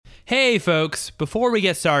Hey folks, before we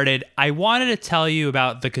get started, I wanted to tell you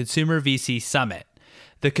about the Consumer VC Summit.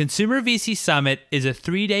 The Consumer VC Summit is a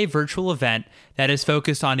 3-day virtual event that is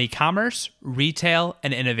focused on e-commerce, retail,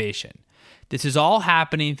 and innovation. This is all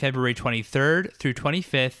happening February 23rd through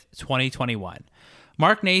 25th, 2021.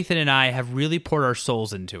 Mark, Nathan, and I have really poured our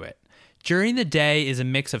souls into it. During the day is a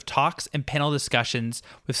mix of talks and panel discussions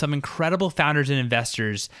with some incredible founders and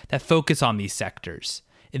investors that focus on these sectors.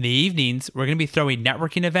 In the evenings, we're going to be throwing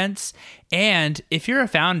networking events, and if you're a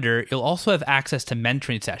founder, you'll also have access to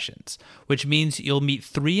mentoring sessions, which means you'll meet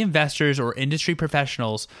 3 investors or industry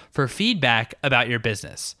professionals for feedback about your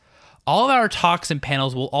business. All of our talks and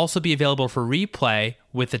panels will also be available for replay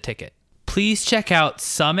with a ticket. Please check out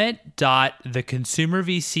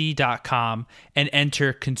summit.theconsumervc.com and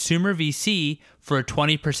enter ConsumerVC for a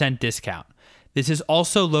 20% discount. This is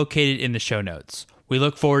also located in the show notes. We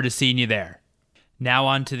look forward to seeing you there. Now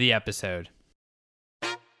on to the episode.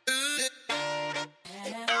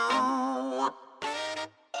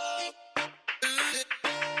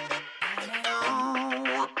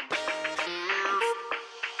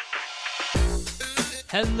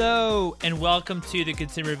 Hello, and welcome to the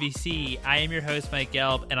Consumer VC. I am your host, Mike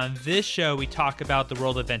Gelb, and on this show, we talk about the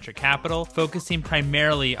world of venture capital, focusing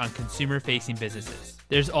primarily on consumer-facing businesses.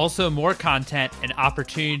 There's also more content and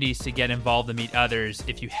opportunities to get involved and meet others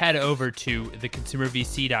if you head over to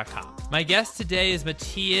theconsumervc.com. My guest today is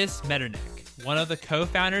Matthias Metternich, one of the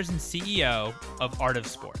co-founders and CEO of Art of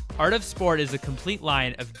Sport. Art of Sport is a complete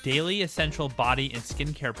line of daily essential body and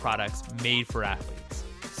skincare products made for athletes.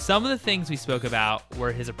 Some of the things we spoke about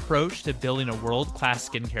were his approach to building a world-class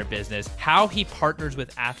skincare business, how he partners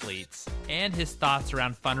with athletes, and his thoughts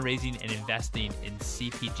around fundraising and investing in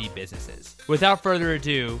CPG businesses. Without further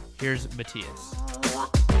ado, here's Matthias.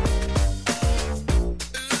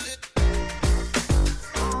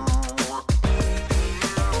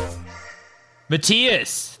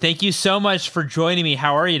 Matthias, thank you so much for joining me.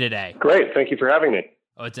 How are you today? Great. Thank you for having me.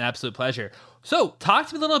 Oh, it's an absolute pleasure. So talk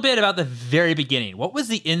to me a little bit about the very beginning. What was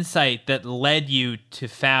the insight that led you to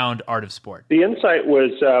found Art of Sport? The insight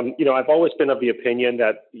was, I've always been of the opinion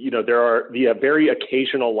that, there are the very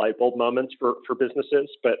occasional light bulb moments for businesses,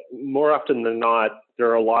 but more often than not, there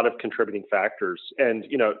are a lot of contributing factors. And,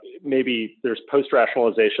 maybe there's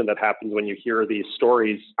post-rationalization that happens when you hear these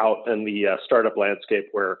stories out in the startup landscape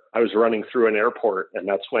where I was running through an airport and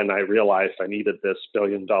that's when I realized I needed this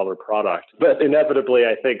billion-dollar product. But inevitably,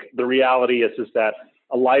 I think the reality is that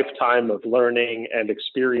a lifetime of learning and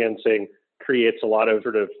experiencing creates a lot of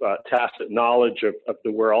sort of tacit knowledge of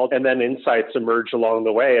the world, and then insights emerge along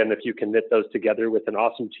the way. And if you can knit those together with an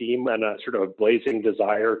awesome team and a sort of a blazing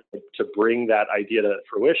desire to bring that idea to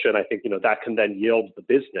fruition, I think, that can then yield the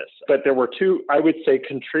business. But there were 2, I would say,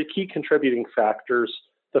 key contributing factors.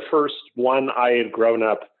 The first one, I had grown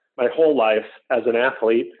up my whole life as an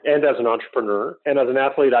athlete and as an entrepreneur. And as an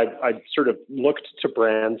athlete, I sort of looked to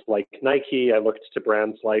brands like Nike. I looked to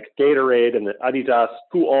brands like Gatorade and Adidas,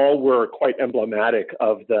 who all were quite emblematic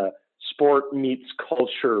of the sport meets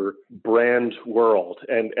culture brand world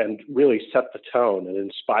and really set the tone and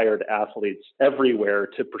inspired athletes everywhere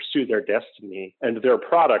to pursue their destiny. And their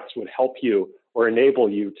products would help you or enable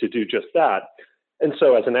you to do just that. And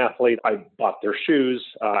so as an athlete, I bought their shoes,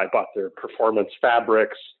 I bought their performance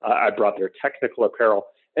fabrics, I bought their technical apparel.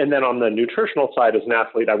 And then on the nutritional side, as an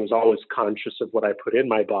athlete, I was always conscious of what I put in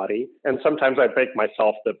my body. And sometimes I'd make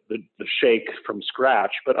myself the shake from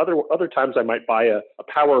scratch, but other times I might buy a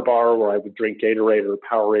power bar or I would drink Gatorade or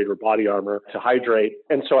Powerade or Body Armor to hydrate.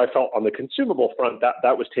 And so I felt on the consumable front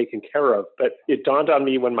that was taken care of. But it dawned on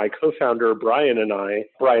me when my co-founder, Brian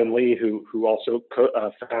Lee, who also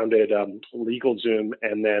founded LegalZoom,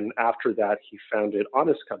 and then after that, he founded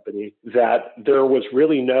Honest Company, that there was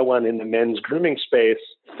really no one in the men's grooming space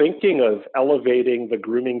thinking of elevating the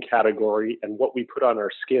grooming category and what we put on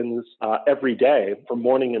our skins every day from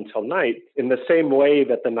morning until night in the same way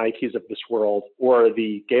that the Nikes of this world or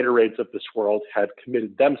the Gatorades of this world had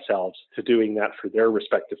committed themselves to doing that for their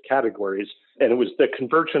respective categories. And it was the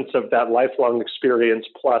convergence of that lifelong experience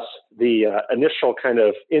plus the initial kind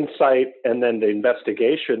of insight and then the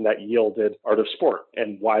investigation that yielded Art of Sport,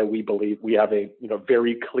 and why we believe we have a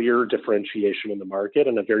very clear differentiation in the market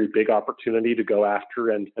and a very big opportunity to go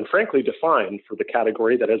after and frankly define for the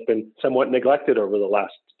category that has been somewhat neglected over the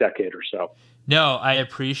last decade or so. No, I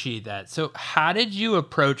appreciate that. So how did you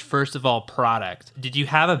approach, first of all, product? Did you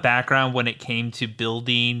have a background when it came to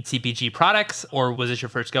building CPG products, or was this your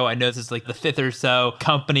first go? I know this is like the 5th or so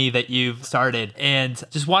company that you've started, and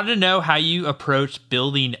just wanted to know how you approached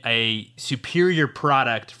building a superior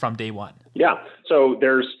product from day one. Yeah. So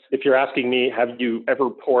if you're asking me, have you ever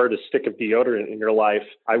poured a stick of deodorant in your life?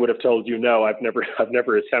 I would have told you no, I've never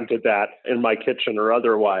attempted that in my kitchen or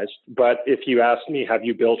otherwise. But if you ask me, have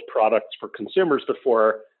you built products for consumers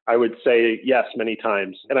before? I would say yes, many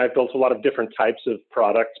times. And I've built a lot of different types of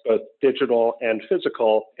products, both digital and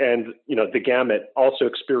physical, and the gamut, also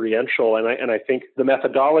experiential. And I think the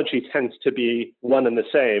methodology tends to be one and the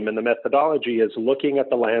same. And the methodology is looking at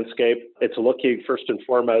the landscape. It's looking first and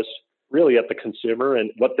foremost really at the consumer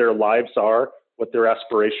and what their lives are, what their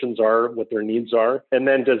aspirations are, what their needs are, and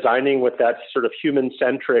then designing with that sort of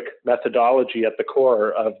human-centric methodology at the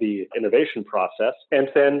core of the innovation process. And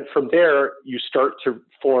then from there, you start to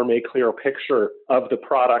form a clear picture of the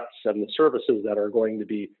products and the services that are going to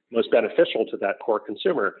be most beneficial to that core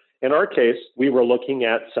consumer. In our case, we were looking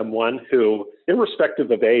at someone who,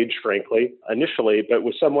 irrespective of age, frankly, initially, but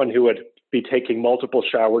was someone who would be taking multiple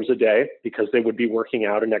showers a day because they would be working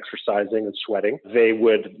out and exercising and sweating. They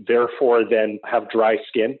would therefore then have dry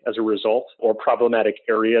skin as a result, or problematic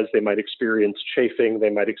areas. They might experience chafing. They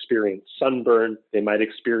might experience sunburn. They might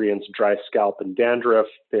experience dry scalp and dandruff.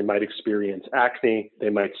 They might experience acne. They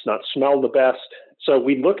might not smell the best. So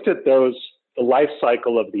we looked at the life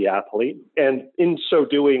cycle of the athlete. And in so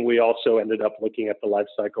doing, we also ended up looking at the life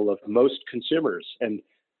cycle of most consumers. And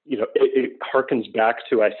it harkens back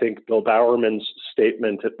to, I think, Bill Bowerman's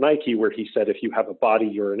statement at Nike, where he said, if you have a body,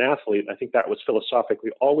 you're an athlete. I think that was philosophically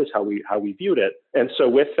always how we viewed it. And so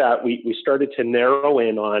with that, we started to narrow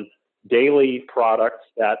in on daily products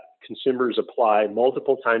that consumers apply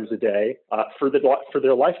multiple times a day for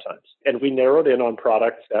their lifetimes. And we narrowed in on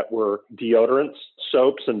products that were deodorants,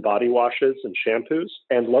 soaps and body washes and shampoos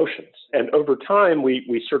and lotions. And over time,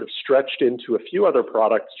 we sort of stretched into a few other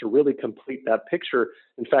products to really complete that picture.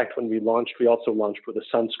 In fact, when we also launched with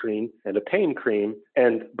a sunscreen and a pain cream.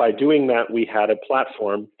 And by doing that, we had a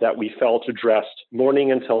platform that we felt addressed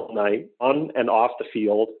morning until night, on and off the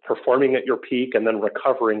field, performing at your peak and then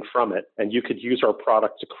recovering from it. And you could use our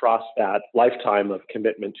products across that lifetime of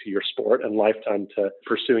commitment to your sport and lifetime to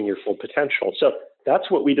pursuing your full potential. So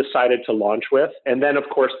that's what we decided to launch with. And then, of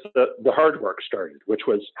course, the hard work started, which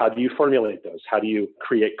was how do you formulate those? How do you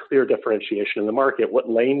create clear differentiation in the market? What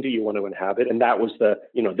lane do you want to inhabit? And that was the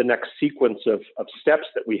next sequence of steps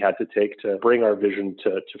that we had to take to bring our vision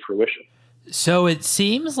to fruition. So it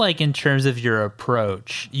seems like in terms of your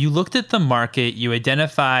approach, you looked at the market, you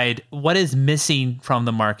identified what is missing from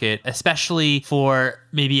the market, especially for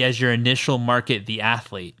maybe as your initial market, the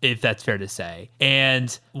athlete, if that's fair to say,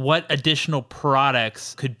 and what additional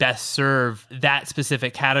products could best serve that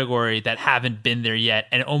specific category that haven't been there yet,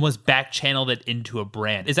 and almost back channeled it into a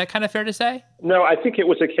brand. Is that kind of fair to say? No, I think it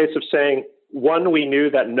was a case of saying, one, we knew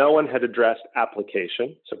that no one had addressed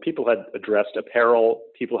application. So people had addressed apparel,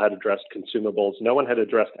 people had addressed consumables, no one had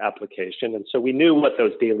addressed application. And so we knew what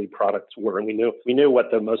those daily products were. And we knew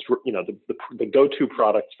what the most, the go-to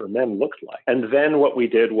products for men looked like. And then what we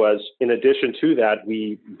did was, in addition to that,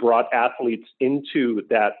 we brought athletes into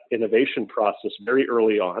that innovation process very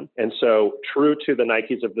early on. And so true to the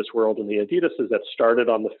Nikes of this world and the Adidases that started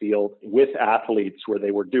on the field with athletes, where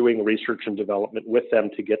they were doing research and development with them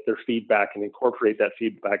to get their feedback and incorporate that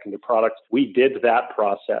feedback into products. We did that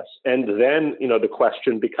process. And then, the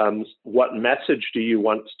question becomes, what message do you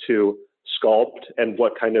want to sculpt and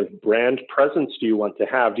what kind of brand presence do you want to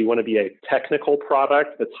have? Do you want to be a technical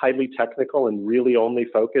product that's highly technical and really only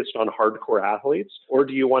focused on hardcore athletes? Or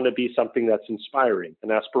do you want to be something that's inspiring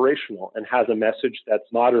and aspirational and has a message that's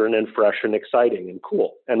modern and fresh and exciting and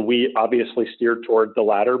cool? And we obviously steered toward the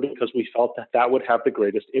latter because we felt that would have the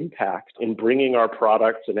greatest impact in bringing our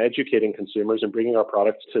products and educating consumers and bringing our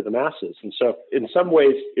products to the masses. And so in some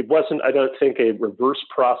ways, it wasn't, I don't think, a reverse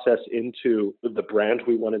process into the brand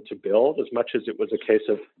we wanted to build, as much as it was a case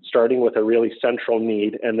of starting with a really central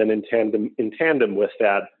need and then in tandem with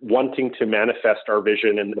that, wanting to manifest our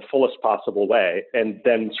vision in the fullest possible way and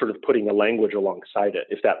then sort of putting a language alongside it,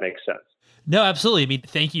 if that makes sense. No, absolutely. I mean,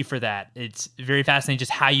 thank you for that. It's very fascinating just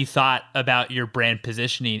how you thought about your brand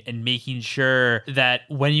positioning and making sure that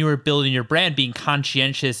when you were building your brand, being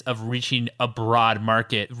conscientious of reaching a broad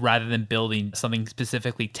market rather than building something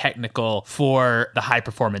specifically technical for the high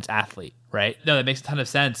performance athlete, right? No, that makes a ton of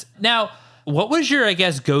sense. Now, what was your,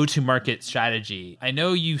 go-to market strategy? I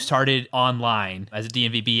know you started online as a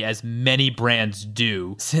DMVB, as many brands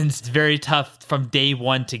do, since it's very tough from day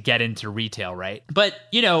one to get into retail, right? But,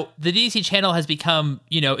 the DTC channel has become,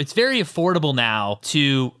 it's very affordable now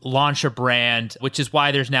to launch a brand, which is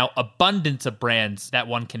why there's now abundance of brands that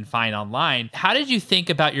one can find online. How did you think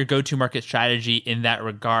about your go-to market strategy in that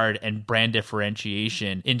regard and brand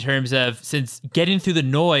differentiation in terms of, since getting through the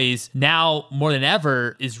noise now more than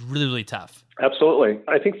ever is really, really tough? stuff? Absolutely.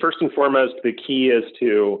 I think first and foremost, the key is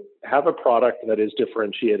to have a product that is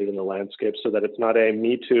differentiated in the landscape so that it's not a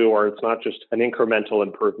me too, or it's not just an incremental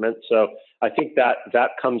improvement. So I think that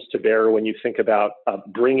comes to bear when you think about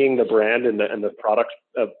bringing the brand and the product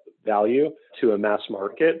of value to a mass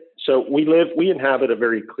market. So we inhabit a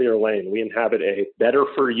very clear lane. We inhabit a better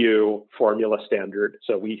for you formula standard.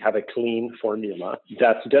 So we have a clean formula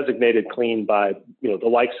that's designated clean by, the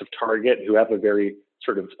likes of Target, who have a very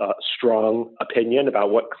sort of strong opinion about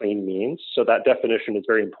what clean means. So that definition is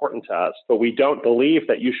very important to us. But we don't believe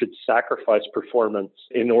that you should sacrifice performance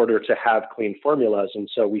in order to have clean formulas. And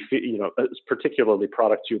so we feel, particularly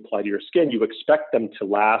products you apply to your skin, you expect them to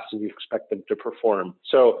last and you expect them to perform.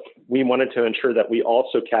 So we wanted to ensure that we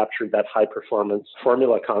also captured that high performance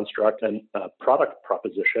formula construct and product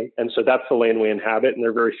proposition. And so that's the lane we inhabit. And there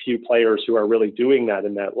are very few players who are really doing that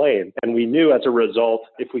in that lane. And we knew as a result,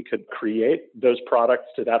 if we could create those products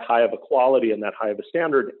to that high of a quality and that high of a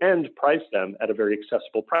standard and price them at a very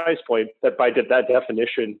accessible price point, that by that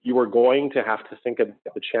definition, you were going to have to think of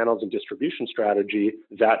the channels and distribution strategy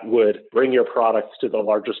that would bring your products to the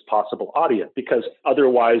largest possible audience, because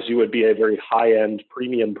otherwise you would be a very high-end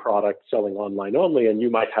premium product selling online only, and you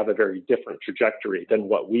might have a very different trajectory than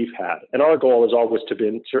what we've had. And our goal is always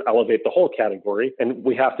to elevate the whole category, and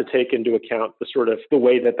we have to take into account the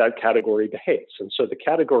way that category behaves. And so the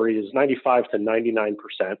category is 95 to 99%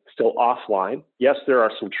 still offline. Yes, there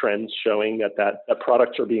are some trends showing that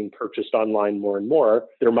products are being purchased online more and more.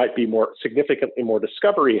 There might be significantly more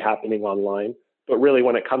discovery happening online. But really,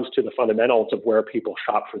 when it comes to the fundamentals of where people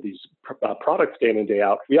shop for these products day in and day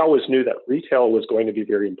out, we always knew that retail was going to be a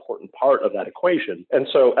very important part of that equation. And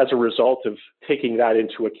so as a result of taking that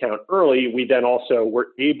into account early, we then also were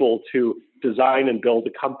able to design and build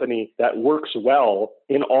a company that works well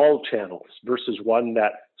in all channels versus one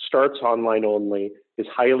that starts online only, is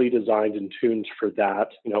highly designed and tuned for that,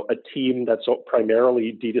 a team that's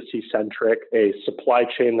primarily D2C centric, a supply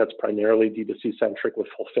chain that's primarily D2C centric with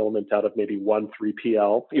fulfillment out of maybe one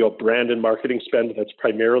 3PL, brand and marketing spend that's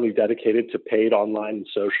primarily dedicated to paid online and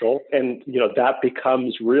social. And, that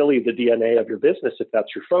becomes really the DNA of your business if that's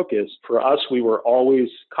your focus. For us, we were always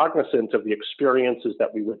cognizant of the experiences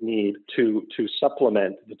that we would need to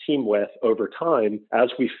supplement the team with over time as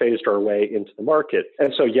we phased our way into the market.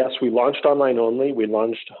 And so, yes, we launched online only. We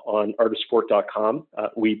launched on artisport.com.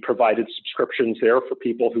 We provided subscriptions there for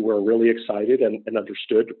people who were really excited and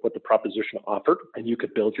understood what the proposition offered. And you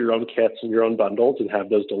could build your own kits and your own bundles and have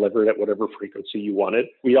those delivered at whatever frequency you wanted.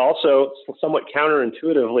 We also somewhat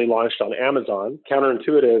counterintuitively launched on Amazon.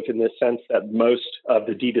 Counterintuitive in the sense that most of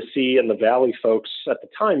the D2C and the Valley folks at the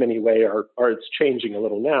time anyway it's changing a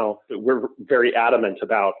little now. But we're very adamant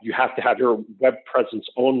about you have to have your web presence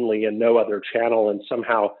only and no other channel, and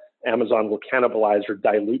somehow Amazon will cannibalize or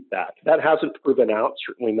dilute that. That hasn't proven out,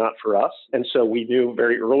 certainly not for us. And so we knew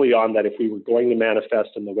very early on that if we were going to manifest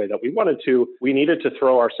in the way that we wanted to, we needed to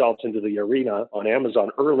throw ourselves into the arena on Amazon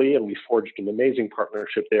early, and we forged an amazing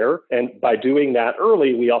partnership there. And by doing that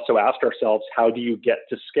early, we also asked ourselves, how do you get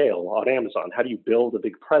to scale on Amazon? How do you build a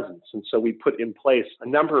big presence? And so we put in place a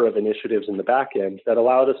number of initiatives in the back end that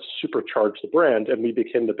allowed us to supercharge the brand, and we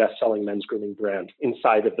became the best-selling men's grooming brand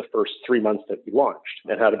inside of the first 3 months that we launched.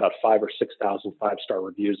 It had about 5,000 or 6,000 five-star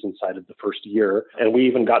reviews inside of the first year. And we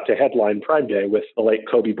even got to headline Prime Day with the late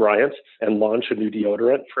Kobe Bryant and launch a new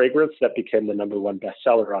deodorant fragrance that became the #1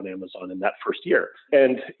 bestseller on Amazon in that first year.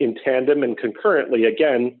 And in tandem and concurrently,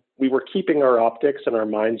 again, we were keeping our optics and our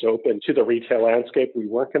minds open to the retail landscape. We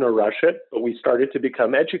weren't going to rush it, but we started to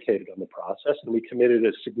become educated on the process, and we committed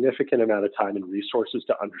a significant amount of time and resources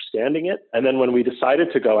to understanding it. And then when we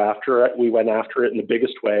decided to go after it, we went after it in the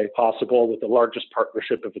biggest way possible with the largest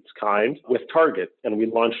partnership of its kind with Target. And we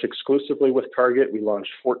launched exclusively with Target. We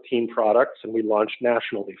launched 14 products, and we launched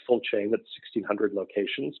nationally, full chain at 1,600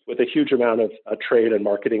 locations with a huge amount of trade and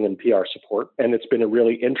marketing and PR support. And it's been a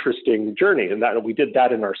really interesting journey, and that we did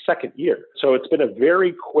that in our second year. So it's been a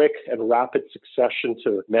very quick and rapid succession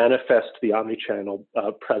to manifest the omnichannel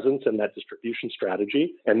presence and that distribution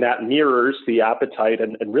strategy. And that mirrors the appetite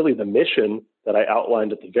and really the mission that I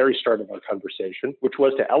outlined at the very start of our conversation, which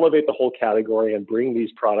was to elevate the whole category and bring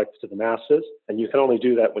these products to the masses. And you can only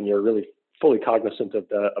do that when you're really fully cognizant of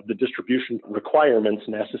the distribution requirements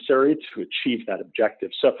necessary to achieve that objective.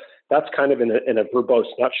 So that's kind of in a verbose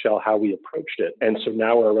nutshell how we approached it. And so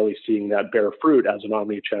now we're really seeing that bear fruit as an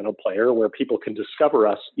omni-channel player where people can discover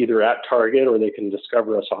us either at Target or they can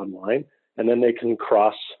discover us online. and then they can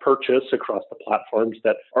cross purchase across the platforms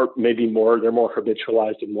that are maybe they're more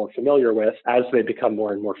habitualized and more familiar with as they become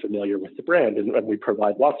more and more familiar with the brand. And we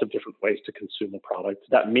provide lots of different ways to consume the product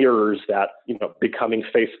that mirrors that, becoming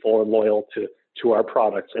faithful and loyal to our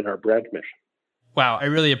products and our brand mission. Wow, I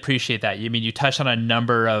really appreciate that. You touched on a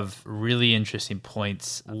number of really interesting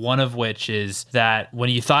points, one of which is that when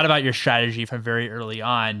you thought about your strategy from very early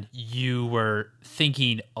on, you were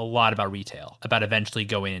thinking a lot about retail, about eventually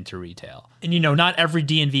going into retail. And, not every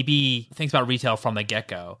DNVB thinks about retail from the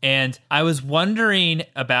get-go. And I was wondering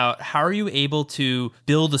about how are you able to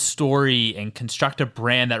build a story and construct a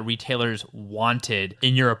brand that retailers wanted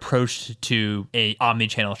in your approach to a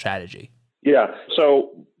omni-channel strategy? Yeah, so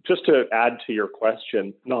just to add to your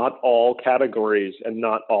question, not all categories and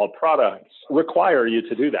not all products require you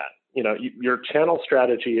to do that. Your channel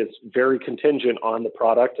strategy is very contingent on the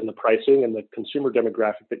product and the pricing and the consumer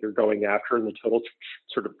demographic that you're going after and the total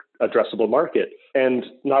sort of addressable market. And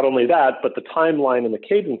not only that, but the timeline and the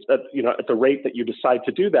cadence at the rate that you decide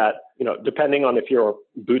to do that, depending on if you're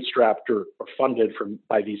bootstrapped or funded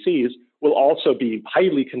by VCs, will also be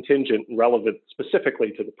highly contingent and relevant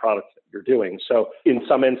specifically to the products that you're doing. So in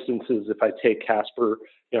some instances, if I take Casper,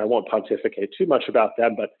 I won't pontificate too much about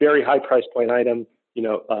them, but very high price point item,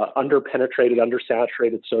 under-penetrated,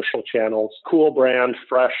 under-saturated social channels, cool brand,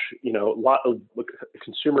 fresh, lot of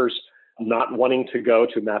consumers not wanting to go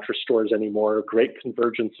to mattress stores anymore, great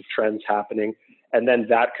convergence of trends happening. And then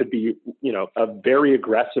that could be, very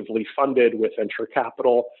aggressively funded with venture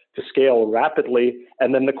capital to scale rapidly.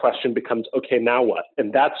 And then the question becomes, okay, now what?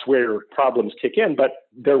 And that's where problems kick in. But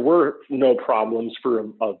there were no problems for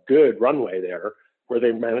a good runway there, where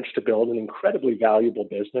they managed to build an incredibly valuable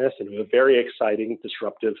business and a very exciting,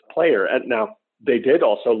 disruptive player. And now they did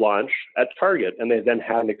also launch at Target, and they then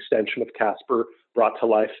had an extension of Casper brought to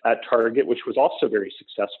life at Target, which was also very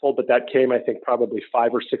successful. But that came, I think, probably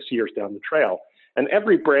 5 or 6 years down the trail. And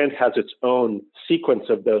every brand has its own sequence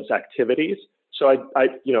of those activities. So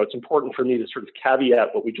it's important for me to sort of caveat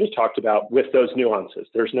what we just talked about with those nuances.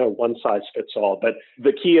 There's no one size fits all, but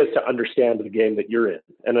the key is to understand the game that you're in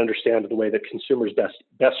and understand the way that consumers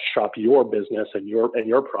best shop your business and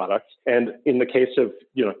your products. And in the case of,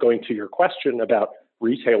 going to your question about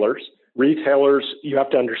retailers, you have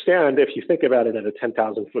to understand, if you think about it at a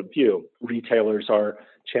 10,000 foot view, retailers are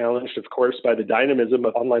challenged, of course, by the dynamism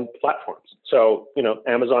of online platforms. So,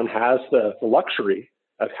 Amazon has the luxury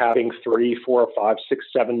of having 3, 4, 5, 6,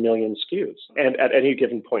 7 million SKUs. And at any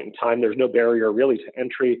given point in time, there's no barrier really to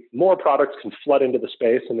entry. More products can flood into the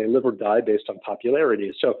space and they live or die based on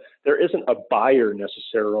popularity. So there isn't a buyer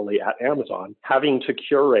necessarily at Amazon having to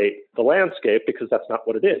curate the landscape, because that's not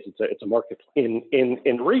what it is. It's a marketplace.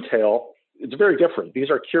 In retail, it's very different. These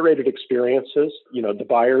are curated experiences. The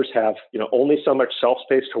buyers have, only so much shelf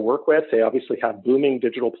space to work with. They obviously have booming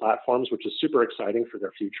digital platforms, which is super exciting for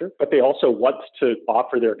their future, but they also want to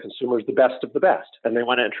offer their consumers the best of the best, and they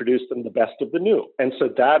want to introduce them the best of the new. And so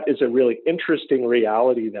that is a really interesting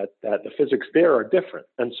reality that the physics there are different.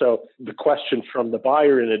 And so the question from the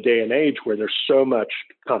buyer in a day and age where there's so much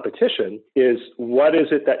competition is, what is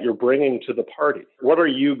it that you're bringing to the party? What are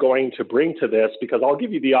you going to bring to this? Because I'll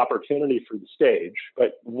give you the opportunity for the stage,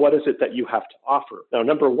 but what is it that you have to offer? Now,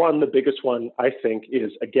 number one, the biggest one, I think,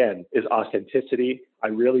 is authenticity. I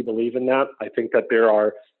really believe in that. I think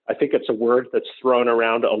it's a word that's thrown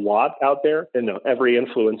around a lot out there. And every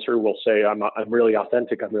influencer will say, I'm really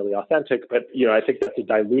authentic. I'm really authentic. But, I think that's a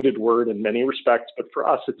diluted word in many respects. But for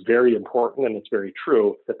us, it's very important, and it's very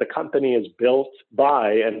true that the company is built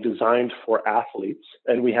by and designed for athletes.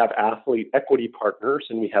 And we have athlete equity partners,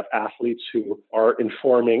 and we have athletes who are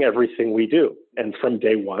informing everything we do. And from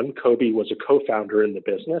day one, Kobe was a co-founder in the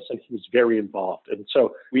business, and he was very involved. And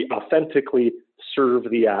so we authentically serve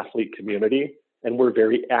the athlete community. And we're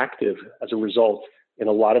very active as a result in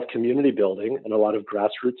a lot of community building and a lot of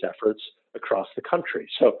grassroots efforts across the country.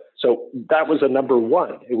 So that was a number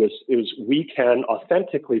one. It was we can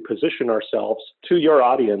authentically position ourselves to your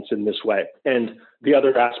audience in this way. And the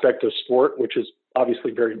other aspect of sport, which is obviously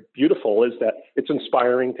very beautiful, is that it's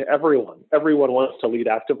inspiring to everyone. Everyone wants to lead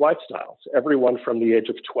active lifestyles. Everyone from the age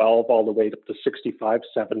of 12 all the way up to 65,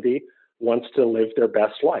 70 wants to live their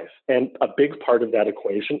best life. And a big part of that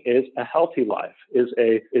equation is a healthy life, is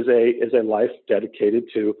a life dedicated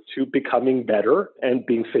to becoming better and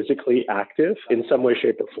being physically active in some way,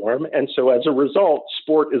 shape, or form. And so as a result,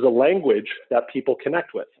 sport is a language that people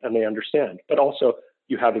connect with and they understand. But also,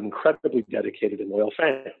 you have incredibly dedicated and loyal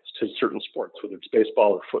fans to certain sports, whether it's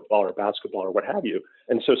baseball or football or basketball or what have you.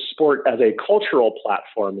 And so sport as a cultural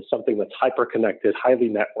platform is something that's hyper-connected, highly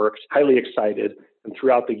networked, highly excited. And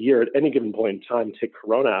throughout the year, at any given point in time, take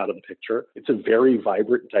Corona out of the picture, it's a very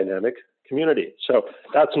vibrant, dynamic community. So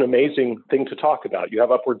that's an amazing thing to talk about. You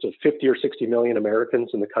have upwards of 50 or 60 million Americans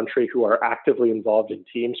in the country who are actively involved in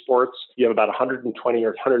team sports. You have about 120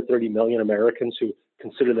 or 130 million Americans who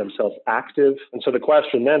consider themselves active. And so the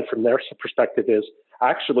question then from their perspective is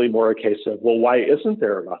actually more a case of, well, why isn't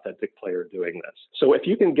there an authentic player doing this? So if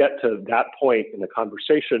you can get to that point in the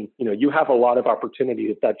conversation, you have a lot of opportunity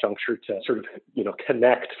at that juncture to sort of,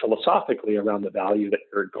 connect philosophically around the value that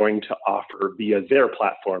you're going to offer via their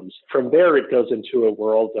platforms. From there, it goes into a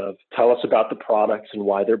world of tell us about the products and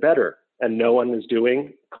why they're better. And no one is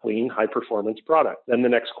doing clean, high-performance product. Then the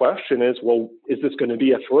next question is, well, is this going to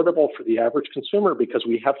be affordable for the average consumer? Because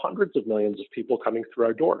we have hundreds of millions of people coming through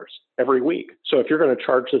our doors every week. So if you're going to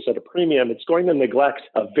charge this at a premium, it's going to neglect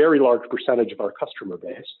a very large percentage of our customer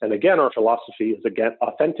base. And again, our philosophy is,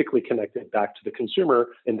 authentically connected back to the consumer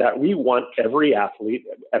in that we want every athlete,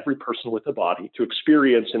 every person with a body to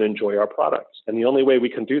experience and enjoy our products. And the only way we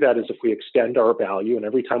can do that is if we extend our value. And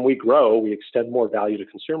every time we grow, we extend more value to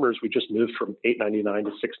consumers. We just moved from $8.99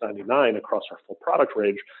 to $6.99 across our full product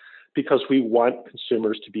range because we want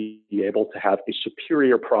consumers to be able to have a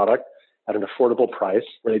superior product at an affordable price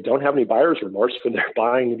where they don't have any buyer's remorse when they're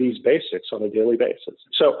buying these basics on a daily basis.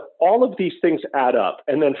 So all of these things add up.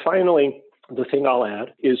 And then finally, the thing I'll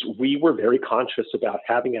add is we were very conscious about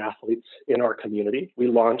having athletes in our community. We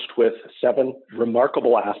launched with 7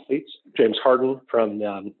 remarkable athletes: James Harden from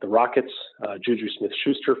the Rockets, Juju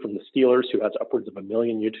Smith-Schuster from the Steelers, who has upwards of 1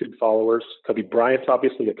 million YouTube followers, Kobe Bryant,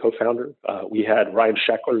 obviously a co-founder. We had Ryan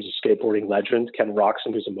Sheckler, who's a skateboarding legend, Ken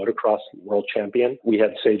Roxon, who's a motocross world champion. We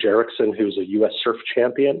had Sage Erickson, who's a U.S. surf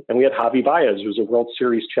champion. And we had Javi Baez, who's a World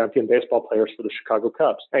Series champion baseball player for the Chicago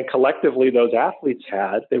Cubs. And collectively, those athletes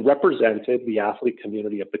they represented the athlete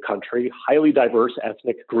community of the country, highly diverse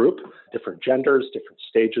ethnic group, different genders, different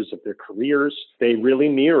stages of their careers. They really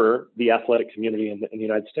mirror the athletic community in the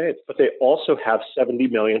United States, but they also have 70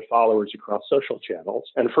 million followers across social channels.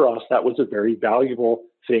 And for us, that was a very valuable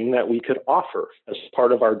thing that we could offer as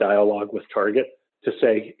part of our dialogue with Target to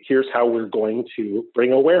say, here's how we're going to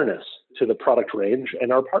bring awareness to the product range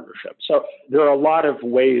and our partnership. So there are a lot of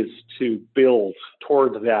ways to build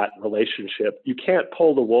toward that relationship. You can't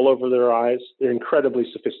pull the wool over their eyes. They're incredibly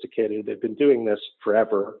sophisticated. They've been doing this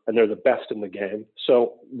forever, and they're the best in the game.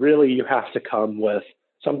 So really, you have to come with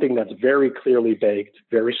something that's very clearly baked,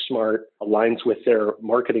 very smart, aligns with their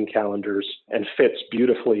marketing calendars, and fits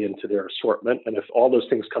beautifully into their assortment. And if all those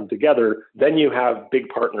things come together, then you have big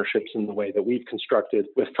partnerships in the way that we've constructed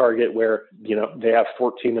with Target, where they have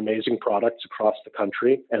 14 amazing products across the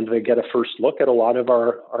country, and they get a first look at a lot of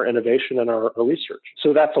our innovation and our research.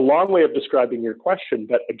 So that's a long way of describing your question.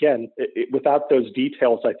 But again, without those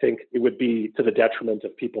details, I think it would be to the detriment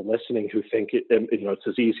of people listening who think it's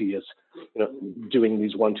as easy as doing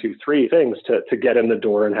these 1, 2, 3 things to get in the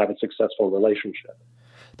door and have a successful relationship.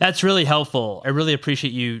 That's really helpful. I really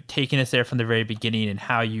appreciate you taking us there from the very beginning and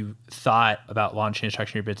how you thought about launching and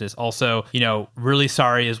structuring your business. Also, really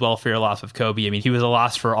sorry as well for your loss of Kobe. I mean, he was a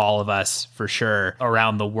loss for all of us for sure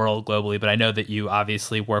around the world globally, but I know that you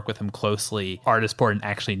obviously work with him closely, artist sport, and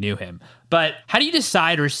actually knew him. But how do you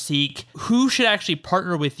decide or seek who should actually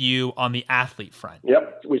partner with you on the athlete front?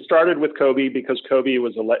 Yep. We started with Kobe because Kobe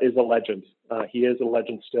is a legend. He is a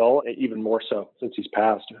legend still, even more so since he's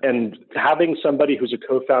passed. And having somebody who's a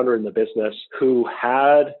co-founder in the business who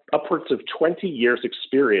had upwards of 20 years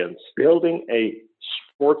experience building a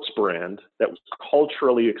sports brand that was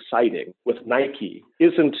culturally exciting with Nike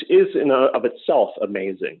is in of itself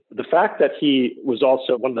amazing. The fact that he was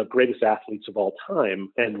also one of the greatest athletes of all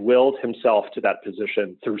time and willed himself to that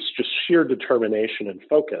position through just sheer determination and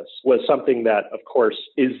focus was something that, of course,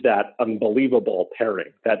 is that unbelievable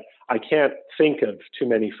pairing that I can't think of too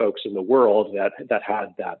many folks in the world that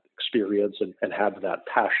had that experience and have that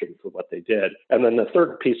passion for what they did. And then the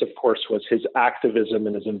third piece, of course, was his activism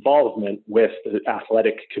and his involvement with the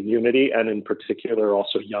athletic community, and in particular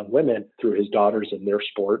also young women through his daughters and their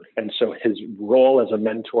sport. And so his role as a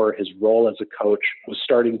mentor, his role as a coach was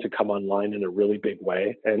starting to come online in a really big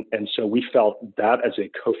way. And so we felt that as a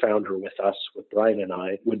co-founder with us, with Brian and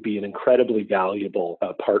I, would be an incredibly valuable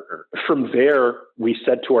partner. From there, we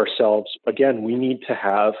said to ourselves, again, we need to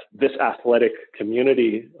have this athletic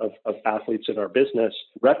community of athletes in our business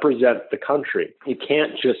represent the country. It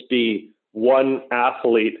can't just be one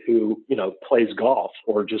athlete who, plays golf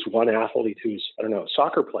or just one athlete who's, a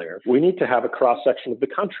soccer player. We need to have a cross section of the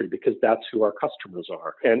country because that's who our customers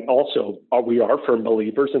are. And also we are firm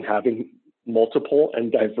believers in having multiple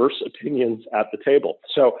and diverse opinions at the table.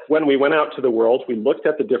 So when we went out to the world, we looked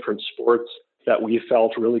at the different sports that we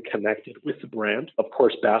felt really connected with the brand. Of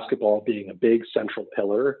course, basketball being a big central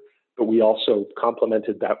pillar, but we also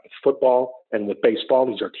complemented that with football and with baseball.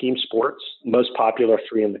 These are team sports, most popular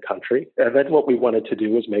three in the country. And then what we wanted to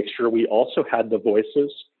do was make sure we also had the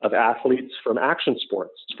voices of athletes from action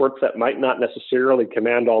sports, sports that might not necessarily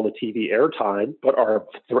command all the TV airtime, but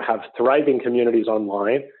have thriving communities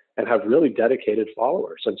online and have really dedicated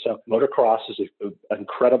followers. And so motocross is an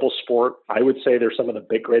incredible sport. I would say they're some of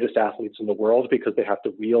the greatest athletes in the world because they have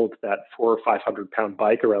to wield that 400 or 500 pound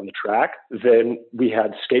bike around the track. Then we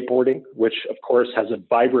had skateboarding, which of course has a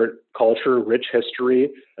vibrant culture, rich history,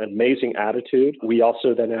 amazing attitude. We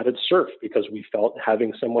also then added surf because we felt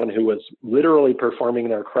having someone who was literally performing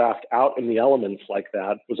their craft out in the elements like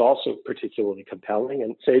that was also particularly compelling.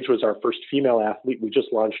 And Sage was our first female athlete. We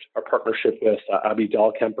just launched our partnership with Abby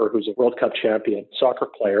Dahlkemper, who's a World Cup champion soccer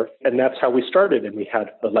player. And that's how we started. And we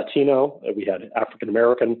had a Latino, we had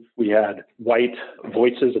African-American, we had white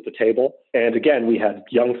voices at the table. And again, we had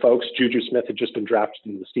young folks. Juju Smith had just been drafted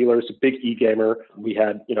into the Steelers, a big e-gamer. We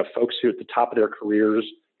had, folks who at the top of their careers,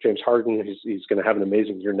 James Harden, he's going to have an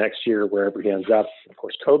amazing year next year wherever he ends up. Of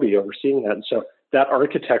course, Kobe overseeing that. And so that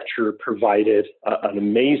architecture provided an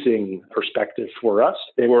amazing perspective for us.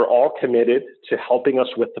 They were all committed to helping us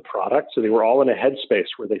with the product. So they were all in a headspace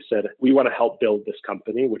where they said, we want to help build this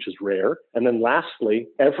company, which is rare. And then lastly,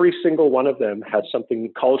 every single one of them had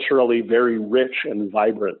something culturally very rich and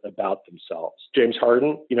vibrant about themselves. James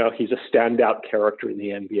Harden, he's a standout character in the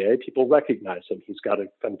NBA. People recognize him. He's got a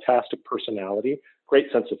fantastic personality,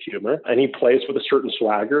 great sense of humor, and he plays with a certain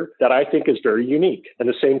swagger that I think is very unique. And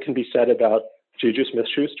the same can be said about Juju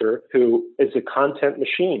Smith-Schuster, who is a content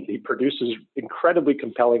machine. He produces incredibly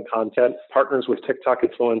compelling content, partners with TikTok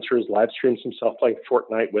influencers, live streams himself playing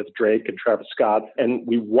Fortnite with Drake and Travis Scott. And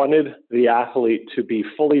we wanted the athlete to be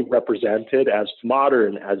fully represented as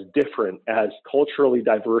modern, as different, as culturally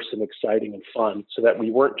diverse and exciting and fun, so that we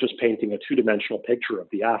weren't just painting a two-dimensional picture of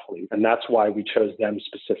the athlete. And that's why we chose them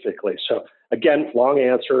specifically. So again, long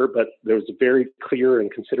answer, but there was a very clear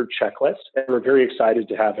and considered checklist. And we're very excited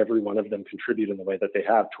to have every one of them contribute in the way that they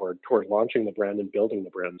have toward launching the brand and building the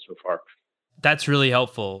brand so far. That's really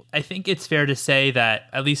helpful. I think it's fair to say that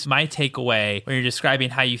at least my takeaway when you're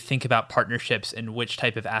describing how you think about partnerships and which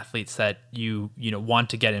type of athletes that you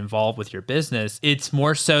want to get involved with your business, it's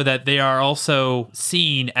more so that they are also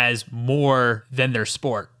seen as more than their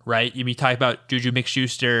sport, right? You talk about Juju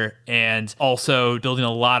Smith-Schuster and also building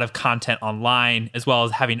a lot of content online as well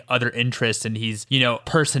as having other interests, and he's,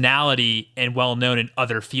 personality and well-known in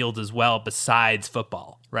other fields as well besides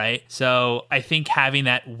football. Right. So I think having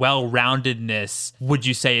that well-roundedness, would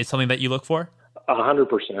you say, is something that you look for?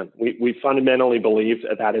 100%. We fundamentally believe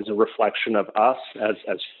that is a reflection of us as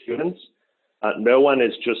humans. No one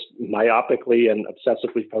is just myopically and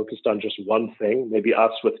obsessively focused on just one thing, maybe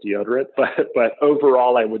us with deodorant. But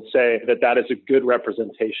overall, I would say that is a good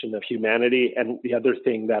representation of humanity. And the other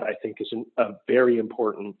thing that I think is a very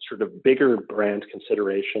important sort of bigger brand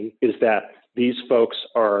consideration is that these folks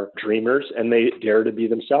are dreamers and they dare to be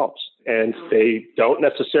themselves. And they don't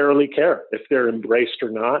necessarily care if they're embraced or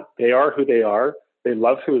not. They are who they are. They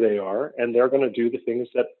love who they are, and they're going to do the things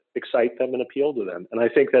that excite them and appeal to them. And I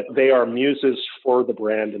think that they are muses for the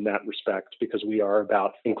brand in that respect, because we are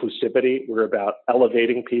about inclusivity. We're about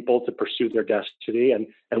elevating people to pursue their destiny and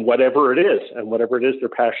whatever it is they're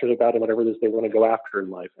passionate about and whatever it is they want to go after in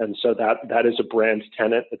life. And so that is a brand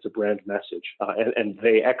tenet. It's a brand message. And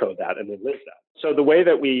they echo that and they live that. So the way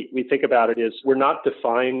that we think about it is we're not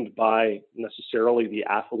defined by necessarily the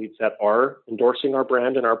athletes that are endorsing our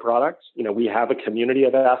brand and our products. We have a community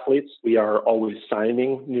of athletes. We are always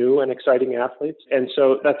signing new and exciting athletes. And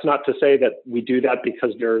so that's not to say that we do that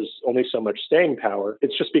because there's only so much staying power.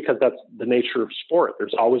 It's just because that's the nature of sport.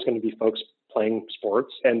 There's always going to be folks playing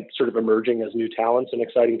sports and sort of emerging as new talents and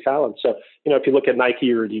exciting talents. So, if you look at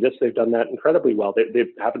Nike or Adidas, they've done that incredibly well. They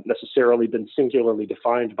haven't necessarily been singularly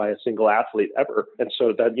defined by a single athlete ever. And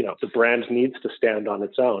so that, the brand needs to stand on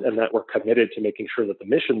its own, and that we're committed to making sure that the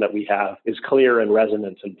mission that we have is clear and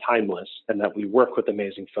resonant and timeless, and that we work with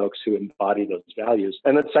amazing folks who embody those values.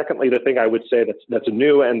 And then secondly, the thing I would say that's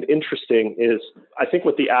new and interesting is I think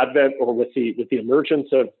with the advent or with the emergence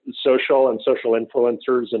of social and social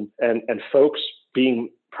influencers and folks being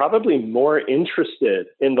probably more interested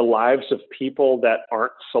in the lives of people that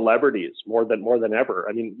aren't celebrities more than ever.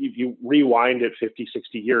 I mean, if you rewind it 50,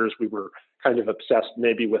 60 years, we were kind of obsessed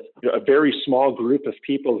maybe with a very small group of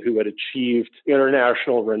people who had achieved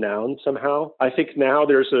international renown somehow. I think now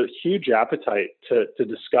there's a huge appetite to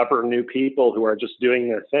discover new people who are just doing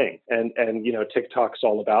their thing. And TikTok's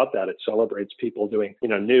all about that. It celebrates people doing,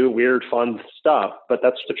 new, weird, fun stuff. But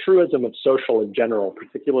that's the truism of social in general,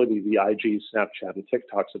 particularly the IG, Snapchat, and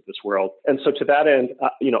TikToks of this world. And so to that end,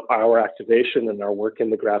 our activation and our work in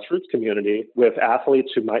the grassroots community with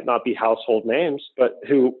athletes who might not be household names, but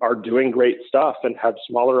who are doing great stuff and have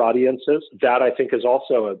smaller audiences, that I think is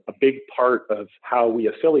also a big part of how we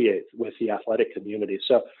affiliate with the athletic community.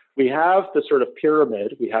 So we have the sort of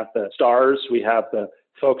pyramid, we have the stars, we have the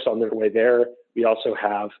folks on their way there. We also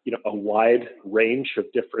have, a wide range of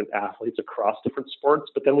different athletes across different sports,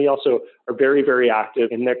 but then we also are very, very active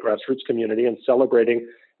in that grassroots community and celebrating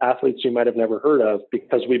athletes you might have never heard of,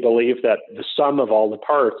 because we believe that the sum of all the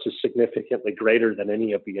parts is significantly greater than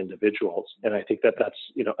any of the individuals. And I think that that's,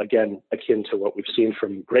 again, akin to what we've seen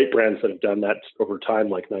from great brands that have done that over time,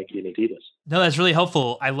 like Nike and Adidas. No, that's really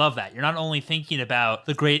helpful. I love that. You're not only thinking about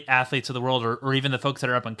the great athletes of the world or even the folks that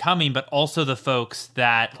are up and coming, but also the folks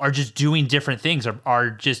that are just doing different things, are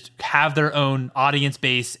just have their own audience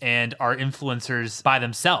base and are influencers by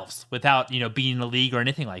themselves without, being in a league or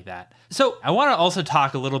anything like that. So I want to also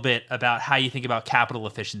talk a little bit about how you think about capital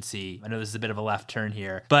efficiency. I know this is a bit of a left turn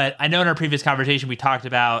here, but I know in our previous conversation we talked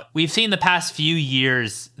about, we've seen the past few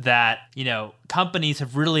years that, companies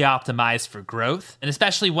have really optimized for growth. And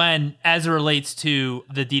especially when, as it relates to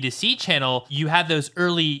the D2C channel, you had those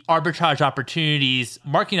early arbitrage opportunities,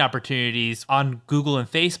 marketing opportunities on Google and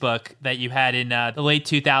Facebook that you had in the late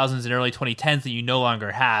 2000s and early 2010s that you no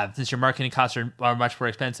longer have, since your marketing costs are much more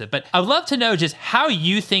expensive. But I'd love to know just how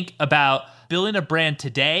you think about building a brand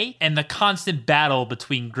today and the constant battle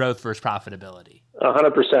between growth versus profitability.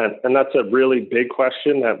 100%. And that's a really big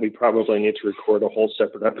question that we probably need to record a whole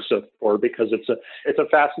separate episode for, because it's a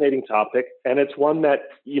fascinating topic. And it's one that,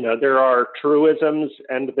 there are truisms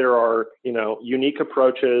and there are, unique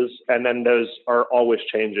approaches, and then those are always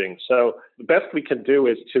changing. So the best we can do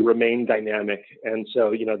is to remain dynamic. And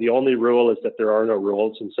so, the only rule is that there are no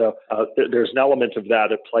rules. And so there's an element of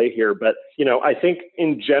that at play here. But, I think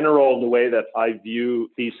in general, the way that I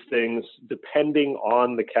view these things, depending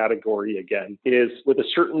on the category again, is with a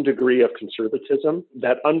certain degree of conservatism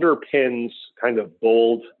that underpins kind of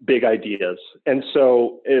bold, big ideas. And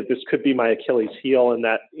so this could be my Achilles heel in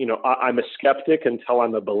that, I'm a skeptic until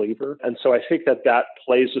I'm a believer. And so I think that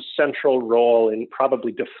plays a central role in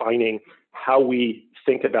probably defining how we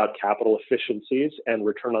think about capital efficiencies and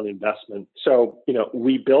return on investment. So,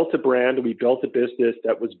 we built a brand, we built a business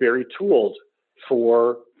that was very tooled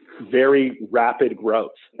for very rapid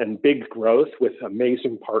growth and big growth with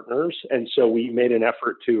amazing partners. And so we made an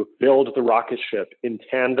effort to build the rocket ship in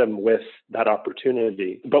tandem with that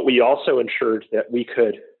opportunity. But we also ensured that we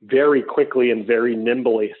could very quickly and very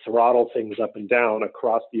nimbly throttle things up and down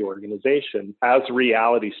across the organization as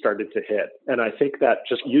reality started to hit. And I think that,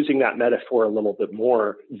 just using that metaphor a little bit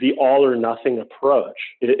more, the all or nothing approach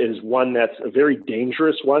is one that's a very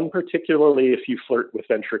dangerous one, particularly if you flirt with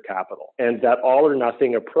venture capital. And that all or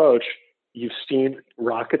nothing approach, you've seen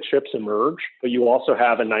rocket ships emerge, but you also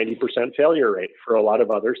have a 90% failure rate for a lot of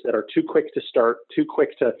others that are too quick to start, too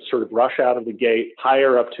quick to sort of rush out of the gate,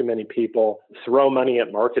 hire up too many people, throw money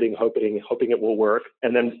at marketing, hoping it will work.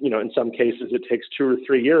 And then, in some cases, it takes 2 or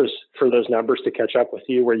 3 years for those numbers to catch up with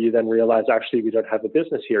you, where you then realize, actually, we don't have a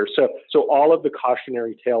business here. So all of the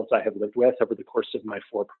cautionary tales I have lived with over the course of my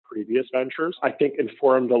 4 previous ventures, I think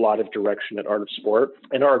informed a lot of direction at Art of Sport.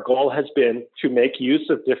 And our goal has been to make use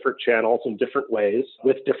of different channels in different ways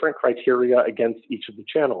with different criteria against each of the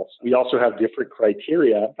channels. We also have different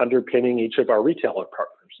criteria underpinning each of our retailer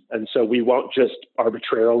partners. And so we won't just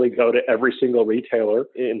arbitrarily go to every single retailer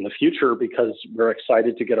in the future because we're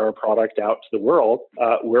excited to get our product out to the world.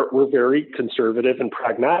 We're very conservative and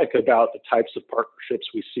pragmatic about the types of partnerships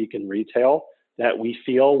we seek in retail that we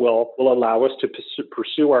feel will allow us to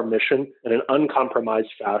pursue our mission in an uncompromised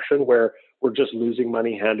fashion, where we're just losing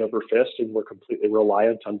money hand over fist and we're completely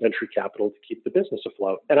reliant on venture capital to keep the business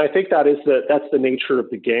afloat. And I think that's the nature of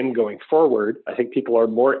the game going forward. I think people are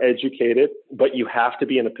more educated, but you have to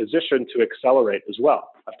be in a position to accelerate as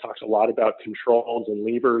well. I've talked a lot about controls and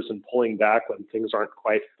levers and pulling back when things aren't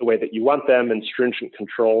quite the way that you want them, and stringent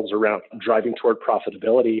controls around driving toward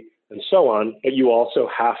profitability. and so on. But you also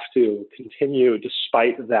have to continue,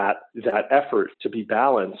 despite that effort, to be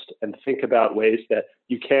balanced and think about ways that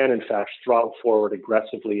you can, in fact, throttle forward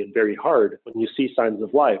aggressively and very hard when you see signs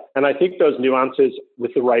of life. And I think those nuances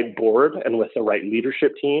with the right board and with the right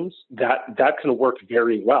leadership teams, that can work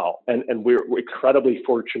very well. And we're incredibly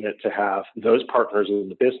fortunate to have those partners in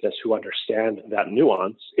the business who understand that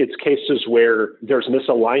nuance. It's cases where there's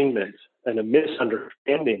misalignment and a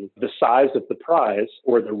misunderstanding the size of the prize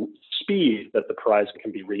or the speed that the prize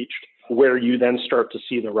can be reached, where you then start to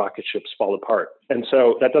see the rocket ships fall apart. And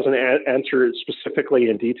so that doesn't answer specifically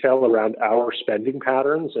in detail around our spending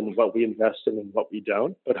patterns and what we invest in and what we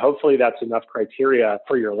don't. But hopefully that's enough criteria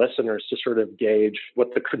for your listeners to sort of gauge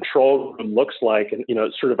what the control room looks like and,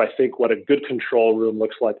 sort of, I think, what a good control room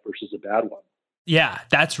looks like versus a bad one. Yeah,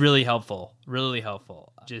 that's really helpful. Really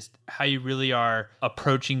helpful. Just how you really are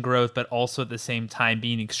approaching growth, but also at the same time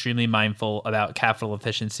being extremely mindful about capital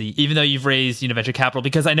efficiency, even though you've raised, venture capital,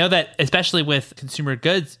 because I know that especially with consumer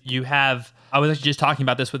goods, I was actually just talking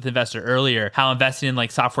about this with an investor earlier, how investing in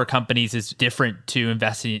like software companies is different to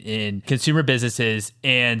investing in consumer businesses.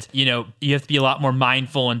 And, you have to be a lot more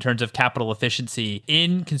mindful in terms of capital efficiency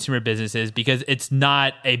in consumer businesses because it's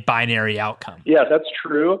not a binary outcome. Yeah, that's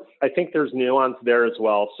true. I think there's nuance there as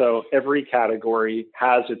well. So every category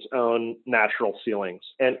has its own natural ceilings.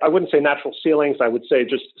 And I wouldn't say natural ceilings, I would say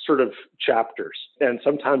just sort of chapters. And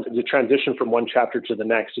sometimes the transition from one chapter to the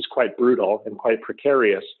next is quite brutal and quite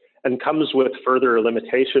precarious, and comes with further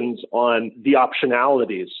limitations on the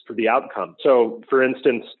optionalities for the outcome. So for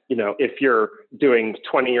instance, if you're doing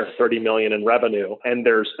 20 or 30 million in revenue and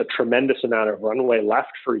there's a tremendous amount of runway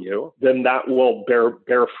left for you, then that will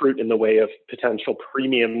bear fruit in the way of potential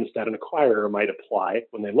premiums that an acquirer might apply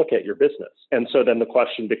when they look at your business. And so then the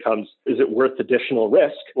question becomes, is it worth additional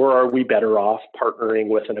risk, or are we better off partnering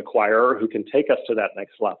with an acquirer who can take us to that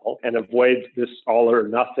next level and avoid this all or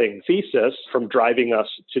nothing thesis from driving us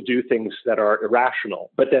to do things that are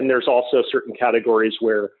irrational? But then there's also certain categories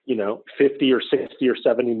where, 50 or 60 or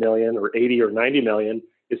 70 million or 80 or 90 million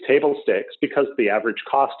is table stakes because the average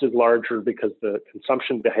cost is larger, because the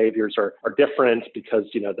consumption behaviors are different, because,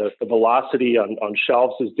 the velocity on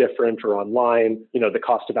shelves is different or online, the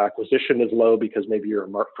cost of acquisition is low because maybe you're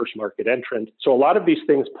a first market entrant. So a lot of these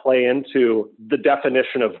things play into the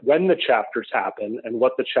definition of when the chapters happen and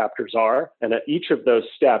what the chapters are. And at each of those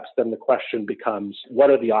steps, then the question becomes, what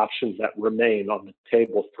are the options that remain on the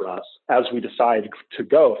table for us as we decide to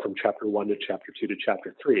go from chapter 1 to chapter 2 to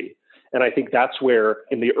chapter 3? And I think that's where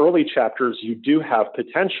in the early chapters, you do have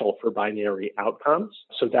potential for binary outcomes.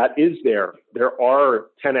 So that is there. There are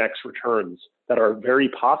 10x returns that are very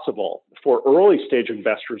possible for early stage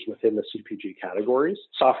investors within the CPG categories.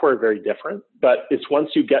 Software, very different, but it's once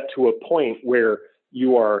you get to a point where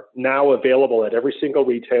you are now available at every single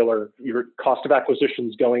retailer. Your cost of acquisition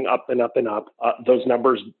is going up and up and up. Those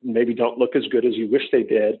numbers maybe don't look as good as you wish they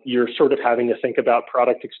did. You're sort of having to think about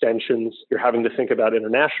product extensions. You're having to think about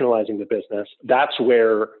internationalizing the business. That's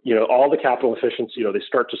where, all the capital efficiency, they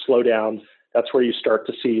start to slow down. That's where you start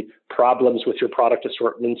to see problems with your product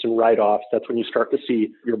assortments and write-offs. That's when you start to see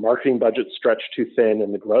your marketing budget stretch too thin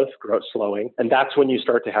and the growth slowing. And that's when you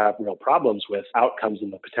start to have real problems with outcomes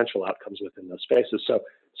and the potential outcomes within those spaces.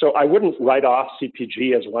 So I wouldn't write off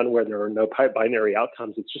CPG as one where there are no binary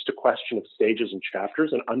outcomes. It's just a question of stages and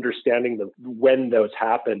chapters and understanding when those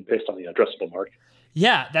happen based on the addressable market.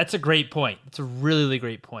 Yeah, that's a great point. It's a really, really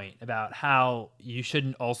great point about how you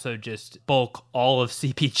shouldn't also just bulk all of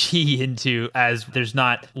CPG into as there's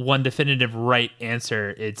not one definitive right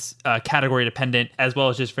answer. It's category dependent as well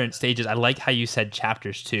as just different stages. I like how you said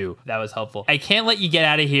chapters too. That was helpful. I can't let you get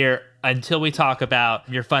out of here until we talk about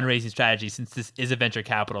your fundraising strategy, since this is a venture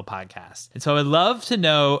capital podcast. And so I'd love to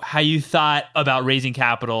know how you thought about raising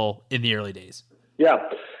capital in the early days. Yeah.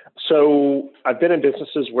 So I've been in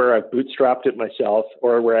businesses where I've bootstrapped it myself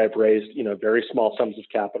or where I've raised, very small sums of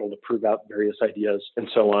capital to prove out various ideas and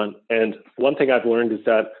so on. And one thing I've learned is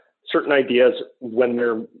that certain ideas, when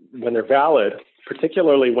they're valid,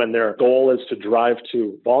 particularly when their goal is to drive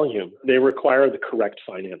to volume, they require the correct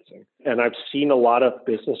financing. And I've seen a lot of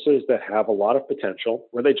businesses that have a lot of potential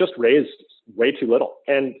where they just raised way too little.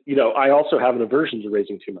 And, I also have an aversion to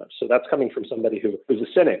raising too much. So that's coming from somebody who's a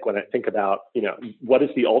cynic when I think about, what is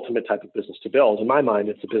the ultimate type of business to build? In my mind,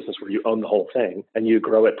 it's a business where you own the whole thing and you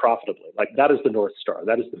grow it profitably. Like that is the North Star.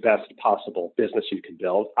 That is the best possible business you can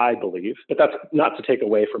build, I believe. But that's not to take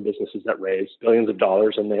away from businesses that raise billions of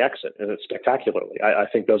dollars and they exit, and it's spectacularly. I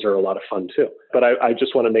think those are a lot of fun too. But I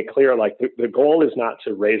just want to make clear, like the goal is not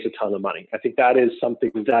to raise a ton of money. I think that is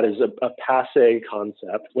something that is a passe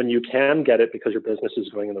concept. When you can get get it because your business is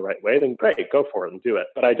going in the right way, then great, go for it and do it.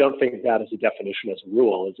 But I don't think that as a definition, as a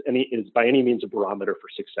rule, is by any means a barometer for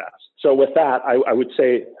success. So with that, I would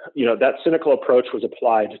say, that cynical approach was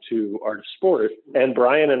applied to art of sport. And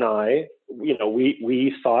Brian and I,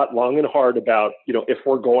 we thought long and hard about, if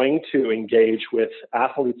we're going to engage with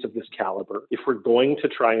athletes of this caliber, if we're going to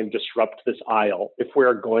try and disrupt this aisle, if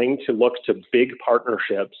we're going to look to big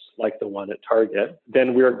partnerships like the one at Target,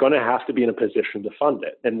 then we're going to have to be in a position to fund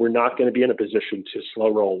it. And we're not going to be in a position to slow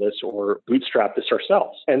roll this or bootstrap this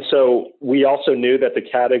ourselves. And so we also knew that the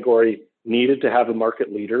category needed to have a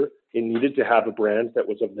market leader. It needed to have a brand that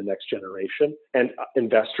was of the next generation. And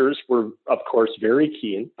investors were, of course, very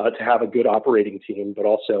keen to have a good operating team, but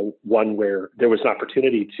also one where there was an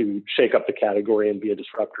opportunity to shake up the category and be a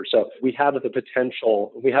disruptor. So we had the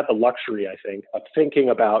potential, we had the luxury, I think, of thinking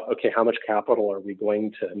about, okay, how much capital are we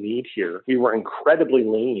going to need here? We were incredibly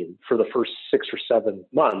lean for the first 6 or 7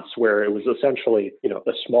 months, where it was essentially,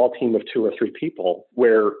 a small team of 2 or 3 people,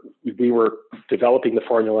 where we were developing the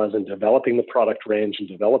formulas and developing the product range and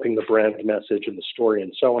developing the brand message and the story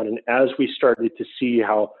and so on. And as we started to see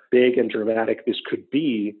how big and dramatic this could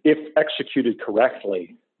be, if executed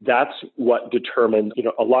correctly, that's what determined,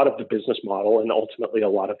 a lot of the business model and ultimately a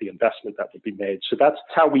lot of the investment that would be made. So that's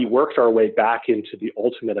how we worked our way back into the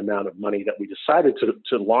ultimate amount of money that we decided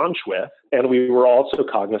to launch with. And we were also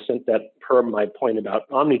cognizant that, per my point about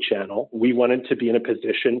omnichannel, we wanted to be in a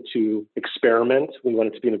position to experiment. We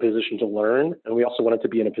wanted to be in a position to learn. And we also wanted to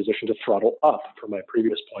be in a position to throttle up, per my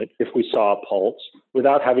previous point, if we saw a pulse,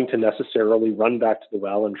 without having to necessarily run back to the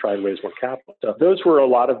well and try and raise more capital. So those were a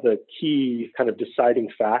lot of the key kind of deciding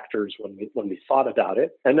factors when we thought about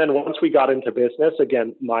it. And then once we got into business,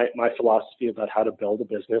 again, my philosophy about how to build a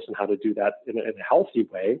business and how to do that in a healthy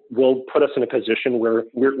way will put us in a position where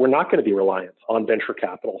we're not going to be reliant on venture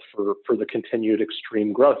capital for the continued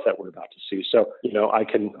extreme growth that we're about to see. So, I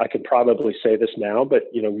can probably say this now, but,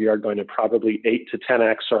 we are going to probably 8 to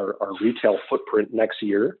 10x our retail footprint next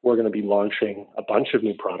year. We're going to be launching a bunch of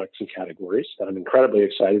new products and categories that I'm incredibly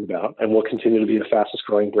excited about, and we'll continue to be the fastest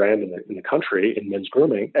growing brand in the country in men's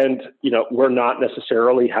grooming. And, we're not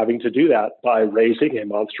necessarily having to do that by raising a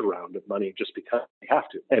monster round of money just because we have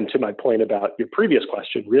to. And to my point about your previous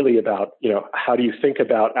question, really about, how do you think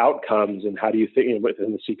about outcomes and how do you think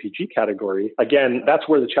within the CPG category? Again, that's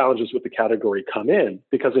where the challenges with the category come in,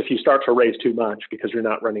 because if you start to raise too much because you're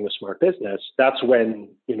not running a smart business, that's when,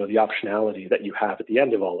 the optionality that you have at the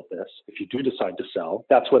end of all of this, if you do decide to sell,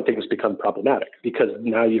 that's when things become problematic, because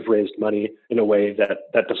now you've raised money in a way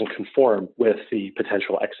that doesn't conform with the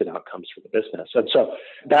potential exit outcomes for the business. And so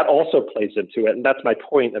that also plays into it. And that's my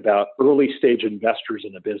point about early stage investors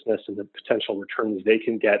in a business and the potential returns they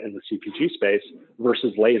can get in the CPG space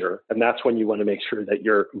versus later. And that's when you want to make sure that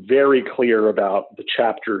you're very clear about the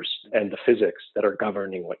chapters and the physics that are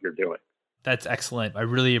governing what you're doing. That's excellent. I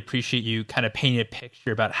really appreciate you kind of painting a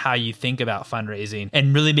picture about how you think about fundraising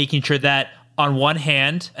and really making sure that on one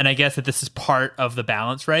hand, and I guess that this is part of the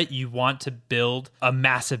balance, right? You want to build a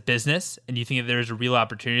massive business and you think that there's a real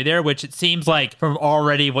opportunity there, which it seems like from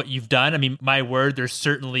already what you've done. I mean, my word, there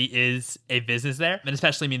certainly is a business there. And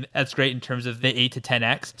especially, that's great in terms of the 8 to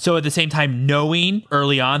 10x. So at the same time, knowing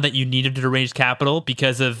early on that you needed to raise capital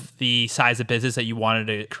because of the size of business that you wanted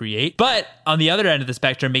to create. But on the other end of the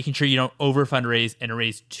spectrum, making sure you don't over fundraise and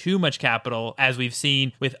raise too much capital, as we've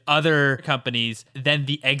seen with other companies, then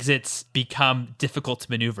the exits become difficult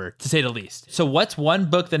to maneuver, to say the least. So what's one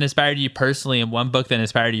book that inspired you personally and one book that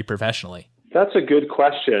inspired you professionally? That's a good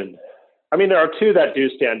question. There are 2 that do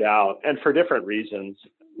stand out, and for different reasons.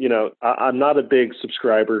 I'm not a big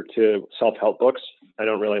subscriber to self-help books. I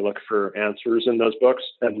don't really look for answers in those books,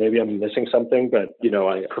 and maybe I'm missing something, but,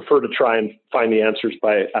 I prefer to try and find the answers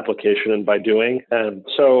by application and by doing. And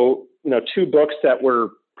so, 2 books that were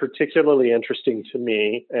particularly interesting to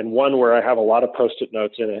me, and one where I have a lot of Post-it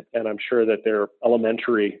notes in it, and I'm sure that they're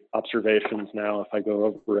elementary observations now if I go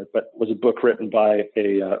over it, but was a book written by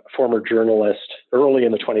a former journalist early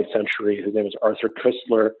in the 20th century. His name is Arthur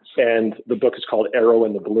Koestler, and the book is called Arrow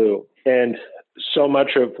in the Blue. And so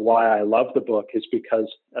much of why I love the book is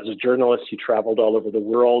because as a journalist, he traveled all over the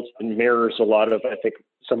world and mirrors a lot of, I think,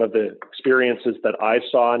 some of the experiences that I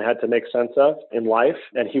saw and had to make sense of in life.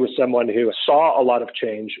 And he was someone who saw a lot of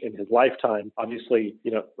change in his lifetime, obviously,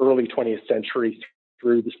 early 20th century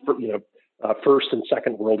through the, First and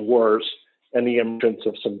Second World Wars, and the emergence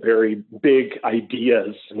of some very big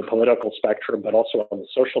ideas in the political spectrum, but also on the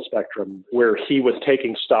social spectrum, where he was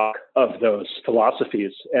taking stock of those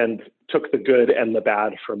philosophies and took the good and the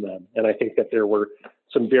bad from them. And I think that there were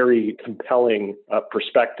some very compelling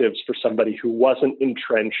perspectives for somebody who wasn't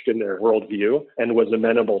entrenched in their worldview and was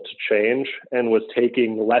amenable to change and was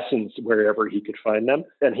taking lessons wherever he could find them.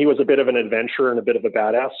 And he was a bit of an adventurer and a bit of a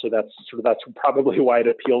badass. So that's probably why it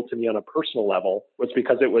appealed to me on a personal level, was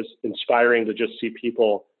because it was inspiring to just see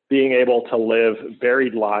people being able to live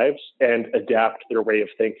varied lives and adapt their way of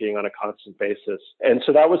thinking on a constant basis. And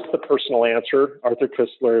so that was the personal answer, Arthur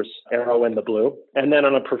Koestler's Arrow in the Blue. And then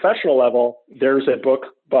on a professional level, there's a book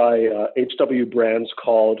by H.W. Brands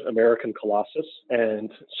called American Colossus,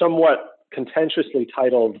 and somewhat contentiously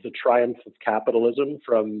titled The Triumph of Capitalism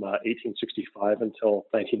from 1865 until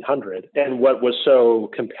 1900. And what was so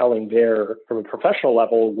compelling there from a professional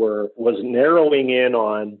level was narrowing in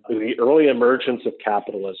on the early emergence of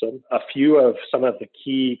capitalism, a few of some of the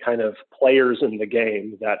key kind of players in the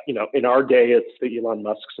game that, in our day, it's the Elon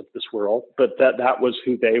Musks of this world, but that was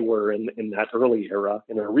who they were in that early era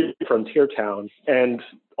in a real frontier town. And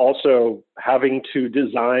also having to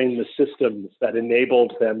design the systems that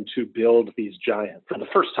enabled them to build these giants. For the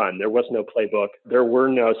first time, there was no playbook. There were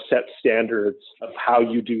no set standards of how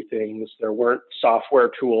you do things. There weren't software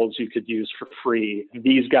tools you could use for free.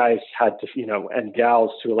 These guys had to, and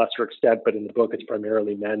gals to a lesser extent, but in the book, it's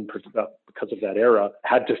primarily men because of that era,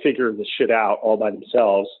 had to figure this shit out all by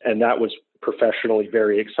themselves. And that was professionally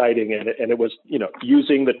very exciting. And it was,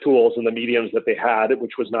 using the tools and the mediums that they had,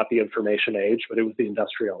 which was not the information age, but it was the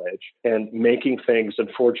industrial age, and making things and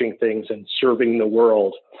forging things and serving the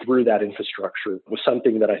world through that infrastructure was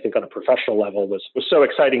something that I think on a professional level was so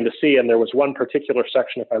exciting to see. And there was one particular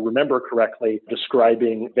section, if I remember correctly,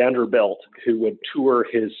 describing Vanderbilt, who would tour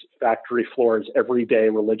his factory floors every day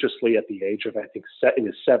religiously at the age of, I think, in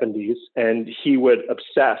his 70s. And he would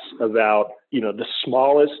obsess about, the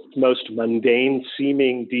smallest, most mundane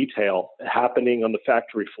seeming detail happening on the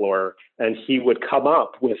factory floor. And he would come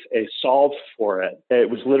up with a solve for it. It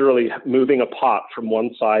was literally moving a pot from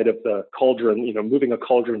one side of the cauldron, moving a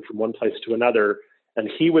cauldron from one place to another. And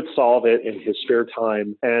he would solve it in his spare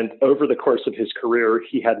time. And over the course of his career,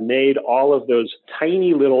 he had made all of those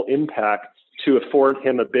tiny little impacts to afford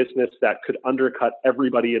him a business that could undercut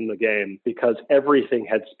everybody in the game, because everything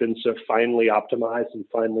had been so finely optimized and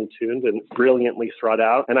finely tuned and brilliantly thought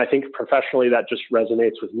out. And I think professionally that just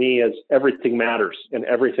resonates with me, as everything matters and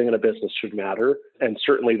everything in a business should matter. And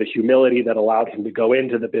certainly the humility that allowed him to go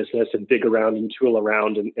into the business and dig around and tool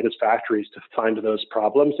around in his factories to find those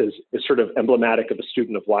problems is sort of emblematic of a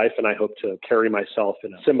student of life. And I hope to carry myself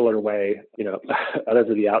in a similar way,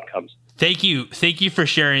 whatever the outcomes. Thank you. Thank you for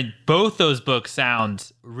sharing. Both those books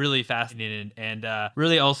sound really fascinating and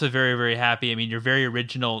really also very, very happy. I mean, you're very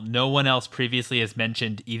original. No one else previously has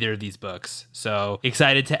mentioned either of these books. So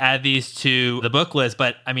excited to add these to the book list.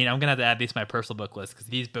 But I mean, I'm going to have to add these to my personal book list because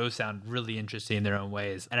these both sound really interesting in their own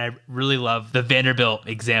ways. And I really love the Vanderbilt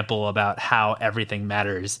example about how everything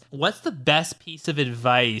matters. What's the best piece of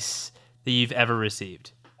advice that you've ever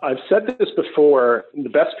received? I've said this before. The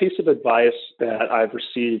best piece of advice that I've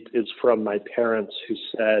received is from my parents, who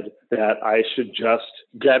said that I should just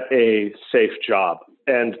get a safe job.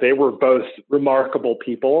 And they were both remarkable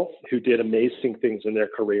people who did amazing things in their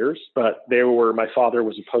careers. But my father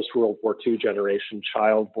was a post-World War II generation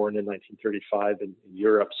child born in 1935 in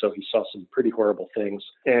Europe. So he saw some pretty horrible things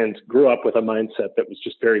and grew up with a mindset that was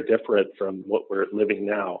just very different from what we're living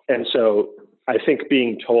now. And so I think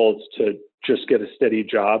being told to just get a steady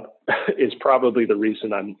job is probably the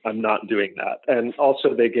reason I'm not doing that. And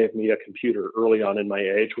also they gave me a computer early on in my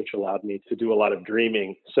age, which allowed me to do a lot of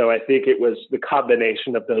dreaming. So I think it was the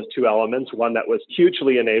combination of those two elements, one that was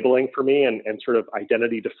hugely enabling for me and sort of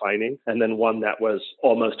identity defining, and then one that was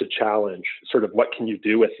almost a challenge, sort of what can you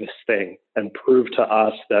do with this thing and prove to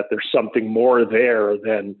us that there's something more there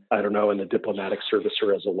than, I don't know, in the diplomatic service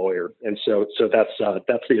or as a lawyer. And so that's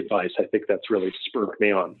the advice. I think that's really spurred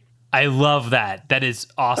me on. I love that. That is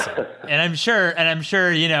awesome. And I'm sure,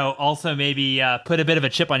 also maybe put a bit of a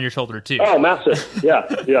chip on your shoulder too. Oh, massive. Yeah.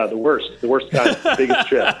 The worst kind, the biggest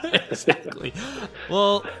chip. Exactly.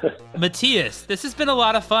 Well, Matthias, this has been a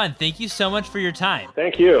lot of fun. Thank you so much for your time.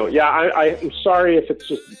 Thank you. Yeah, I'm sorry if it's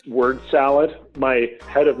just word salad. My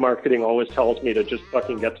head of marketing always tells me to just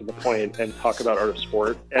fucking get to the point and talk about art of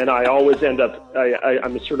sport. And I always end up,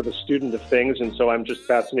 I'm a sort of a student of things. And so I'm just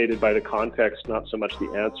fascinated by the context, not so much the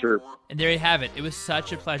answer. And there you have it. It was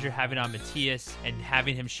such a pleasure having on Matthias and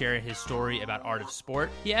having him share his story about art of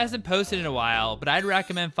sport. He hasn't posted in a while, but I'd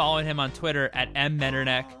recommend following him on Twitter at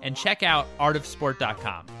 @Metternich and check out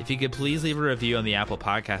artofsport.com. If you could please leave a review on the Apple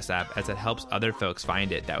Podcast app, as it helps other folks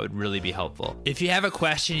find it, that would really be helpful. If you have a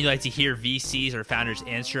question you'd like to hear VC VCs or founders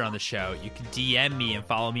answer on the show, you can DM me and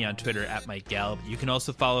follow me on Twitter at Mike Gelb. You can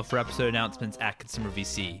also follow for episode announcements at Consumer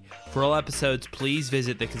VC. For all episodes, please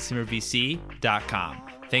visit theconsumervc.com.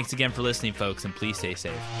 Thanks again for listening, folks, and please stay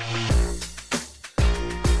safe.